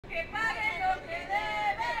Que paguen lo que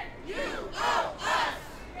deben. You owe us.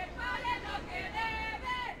 Que paguen lo que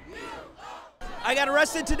deben. You owe us. I got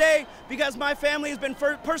arrested today because my family has been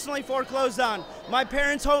personally foreclosed on. My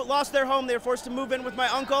parents lost their home. They were forced to move in with my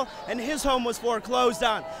uncle, and his home was foreclosed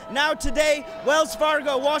on. Now today, Wells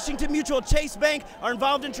Fargo, Washington Mutual, Chase Bank are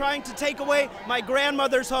involved in trying to take away my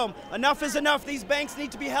grandmother's home. Enough is enough. These banks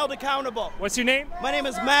need to be held accountable. What's your name? My name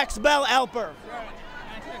is Max Bell Alper.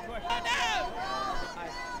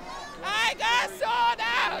 I got sold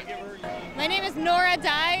out. My name is Nora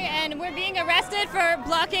Dye, and we're being arrested for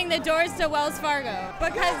blocking the doors to Wells Fargo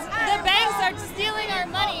because the banks are stealing our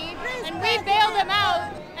money, and we bailed them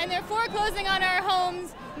out, and they're foreclosing on our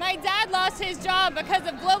homes. My dad lost his job because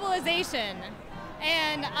of globalization,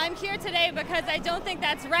 and I'm here today because I don't think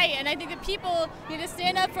that's right, and I think that people need to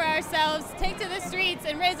stand up for ourselves, take to the streets,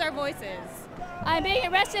 and raise our voices. I'm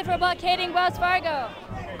being arrested for blockading Wells Fargo.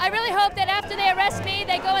 I really hope that after they arrest me,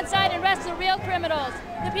 they go inside and arrest the real criminals,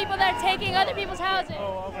 the people that are taking other people's houses.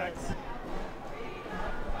 Oh, okay.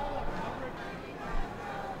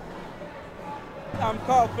 I'm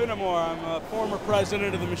Carl Finnemore. I'm a former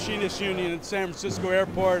president of the Machinists Union at San Francisco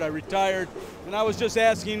Airport. I retired, and I was just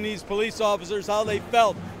asking these police officers how they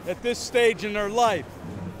felt at this stage in their life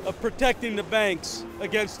of protecting the banks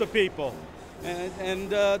against the people. And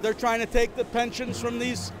they're trying to take the pensions from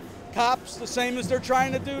these cops the same as they're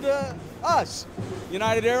trying to do to us.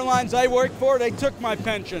 United Airlines I worked for, they took my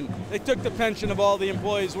pension. They took the pension of all the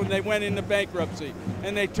employees when they went into bankruptcy,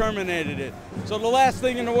 and they terminated it. So the last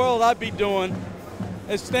thing in the world I'd be doing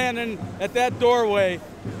is standing at that doorway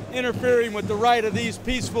interfering with the right of these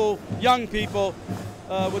peaceful young people,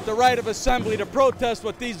 with the right of assembly to protest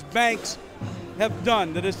what these banks have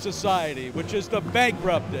done to this society, which is to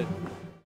bankrupt it.